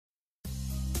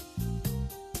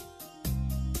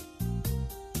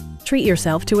treat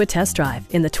yourself to a test drive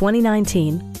in the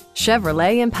 2019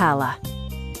 Chevrolet Impala.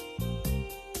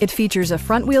 It features a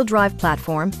front-wheel drive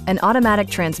platform, an automatic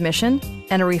transmission,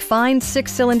 and a refined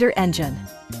 6-cylinder engine.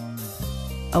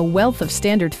 A wealth of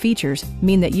standard features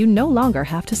mean that you no longer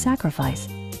have to sacrifice,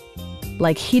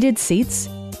 like heated seats,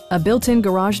 a built-in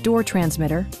garage door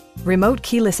transmitter, remote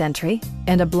keyless entry,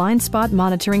 and a blind spot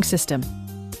monitoring system.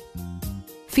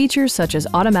 Features such as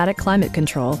automatic climate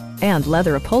control and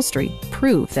leather upholstery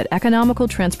prove that economical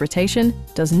transportation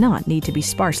does not need to be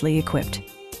sparsely equipped.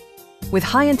 With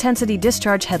high-intensity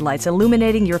discharge headlights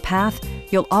illuminating your path,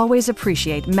 you'll always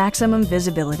appreciate maximum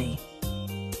visibility.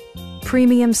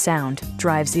 Premium sound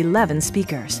drives 11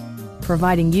 speakers,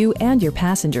 providing you and your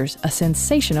passengers a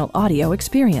sensational audio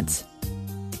experience.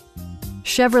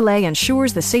 Chevrolet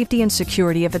ensures the safety and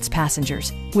security of its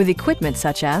passengers with equipment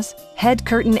such as head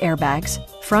curtain airbags,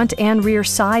 front and rear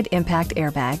side impact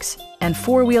airbags, and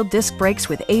 4-wheel disc brakes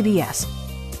with ABS.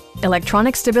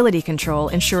 Electronic stability control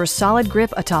ensures solid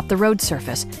grip atop the road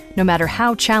surface, no matter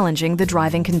how challenging the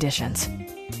driving conditions.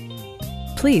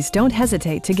 Please don't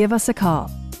hesitate to give us a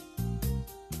call.